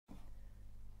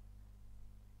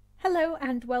Hello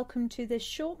and welcome to this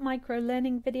short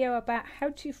micro-learning video about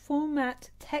how to format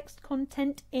text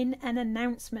content in an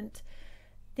announcement.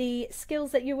 The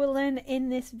skills that you will learn in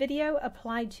this video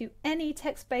apply to any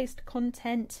text-based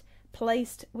content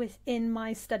placed within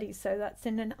my study, so that's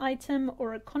in an item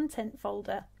or a content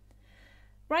folder.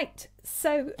 Right,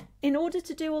 so in order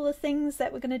to do all the things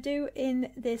that we're going to do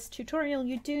in this tutorial,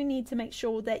 you do need to make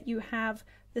sure that you have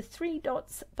the three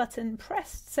dots button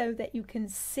pressed so that you can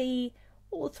see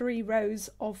all three rows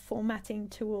of formatting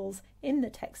tools in the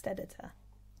text editor.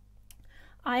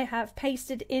 I have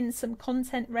pasted in some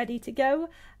content ready to go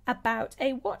about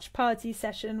a watch party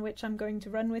session which I'm going to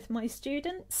run with my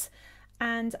students,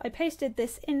 and I pasted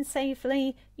this in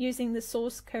safely using the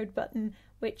source code button,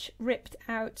 which ripped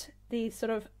out the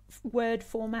sort of word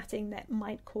formatting that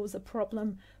might cause a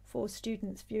problem for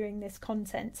students viewing this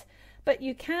content. But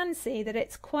you can see that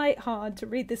it's quite hard to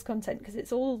read this content because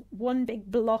it's all one big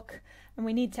block, and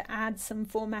we need to add some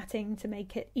formatting to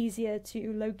make it easier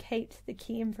to locate the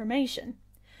key information.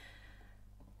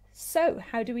 So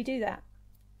how do we do that?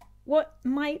 What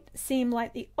might seem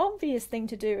like the obvious thing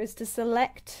to do is to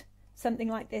select something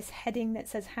like this heading that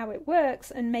says how it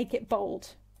works and make it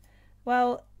bold.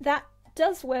 Well, that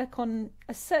does work on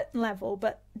a certain level,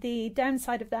 but the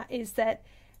downside of that is that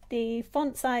the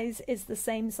font size is the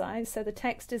same size, so the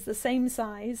text is the same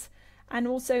size, and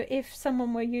also if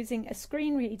someone were using a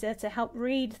screen reader to help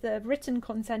read the written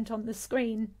content on the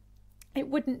screen, it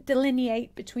wouldn't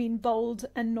delineate between bold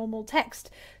and normal text.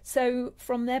 So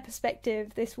from their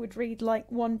perspective, this would read like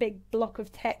one big block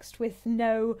of text with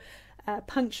no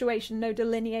punctuation, no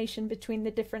delineation between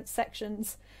the different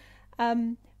sections.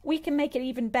 We can make it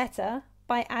even better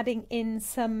by adding in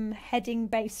some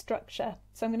heading-based structure.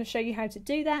 So I'm going to show you how to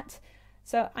do that.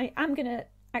 So I am going to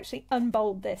actually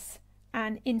unbold this,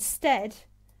 and instead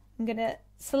I'm going to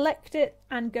select it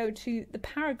and go to the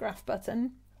paragraph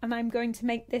button, and I'm going to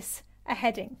make this a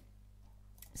heading.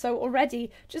 So already,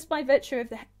 just by virtue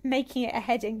of making it a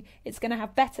heading, it's going to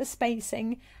have better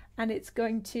spacing, and it's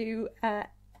going to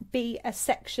be a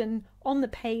section on the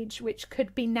page which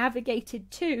could be navigated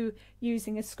to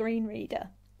using a screen reader.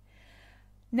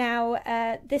 Now,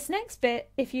 this next bit,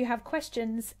 if you have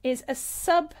questions, is a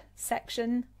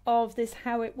subsection of this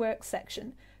how it works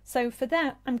section. So for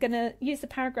that, I'm going to use the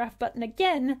paragraph button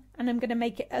again, and I'm going to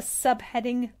make it a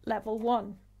subheading level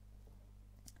 1.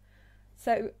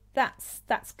 So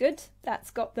that's good.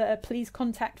 That's got the please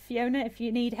contact Fiona if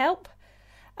you need help.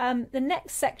 The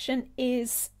next section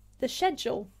is the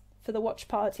schedule for the watch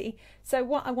party. So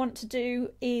what I want to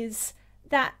do is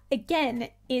that again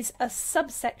is a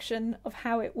subsection of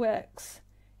how it works.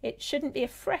 It shouldn't be a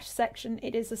fresh section,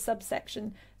 it is a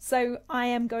subsection. So I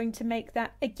am going to make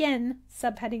that again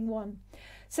subheading 1.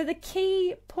 So the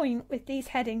key point with these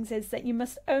headings is that you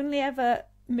must only ever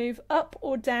move up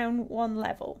or down one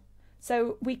level.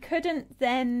 So we couldn't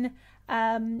then,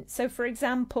 so for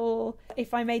example,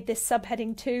 if I made this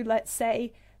subheading 2, let's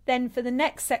say, then for the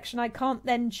next section I can't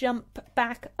then jump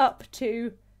back up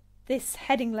to this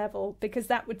heading level because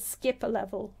that would skip a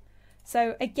level.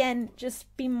 So again, just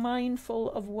be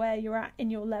mindful of where you're at in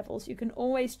your levels. You can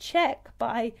always check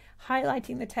by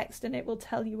highlighting the text and it will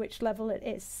tell you which level it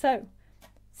is. So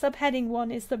subheading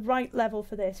 1 is the right level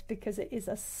for this because it is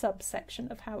a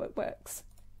subsection of how it works.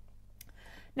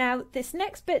 Now this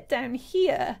next bit down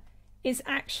here is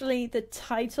actually the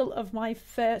title of my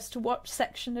first watch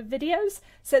section of videos.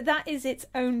 So that is its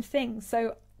own thing.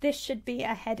 So this should be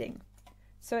a heading.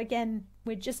 So again,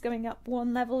 we're just going up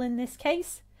one level in this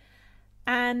case.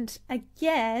 And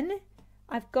again,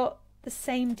 I've got the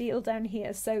same deal down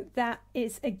here. So that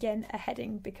is again a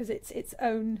heading because it's its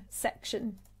own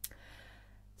section.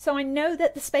 So I know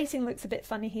that the spacing looks a bit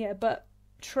funny here, but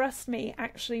trust me,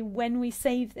 actually, when we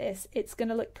save this, it's going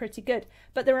to look pretty good.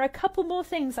 But there are a couple more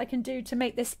things I can do to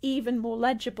make this even more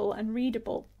legible and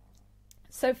readable.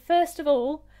 So first of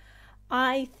all,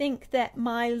 I think that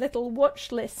my little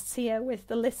watch lists here with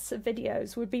the lists of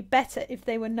videos would be better if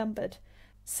they were numbered.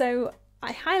 So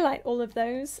I highlight all of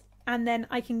those, and then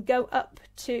I can go up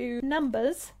to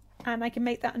numbers and I can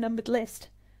make that a numbered list.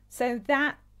 So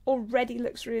that already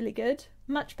looks really good,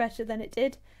 much better than it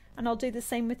did. And I'll do the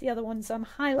same with the other ones. So I'm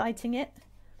highlighting it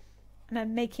and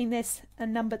I'm making this a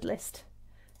numbered list.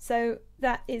 So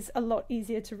that is a lot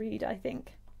easier to read, I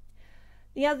think.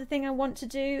 The other thing I want to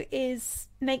do is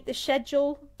make the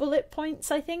schedule bullet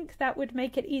points. I think that would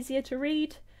make it easier to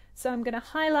read. So I'm going to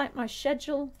highlight my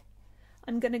schedule.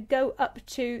 I'm going to go up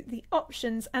to the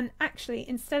options, and actually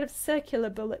instead of circular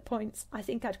bullet points, I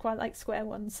think I'd quite like square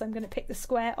ones. So I'm going to pick the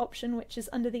square option, which is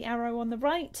under the arrow on the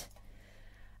right.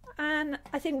 And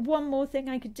I think one more thing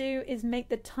I could do is make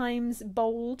the times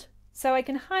bold. So I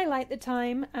can highlight the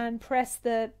time and press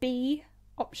the B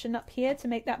option up here to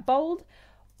make that bold.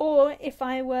 Or if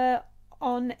I were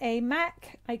on a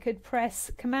Mac, I could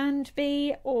press Command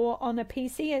B, or on a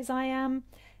PC as I am,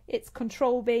 it's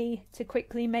Control B to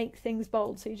quickly make things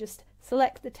bold. So you just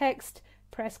select the text,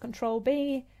 press Control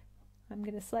B. I'm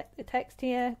going to select the text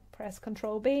here, press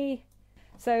Control B.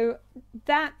 So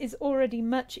that is already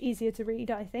much easier to read,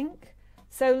 I think.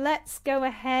 So let's go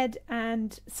ahead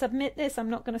and submit this. I'm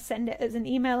not going to send it as an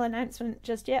email announcement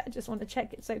just yet. I just want to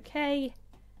check it's okay.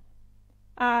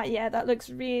 Yeah, that looks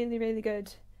really, really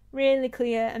good. Really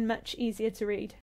clear and much easier to read.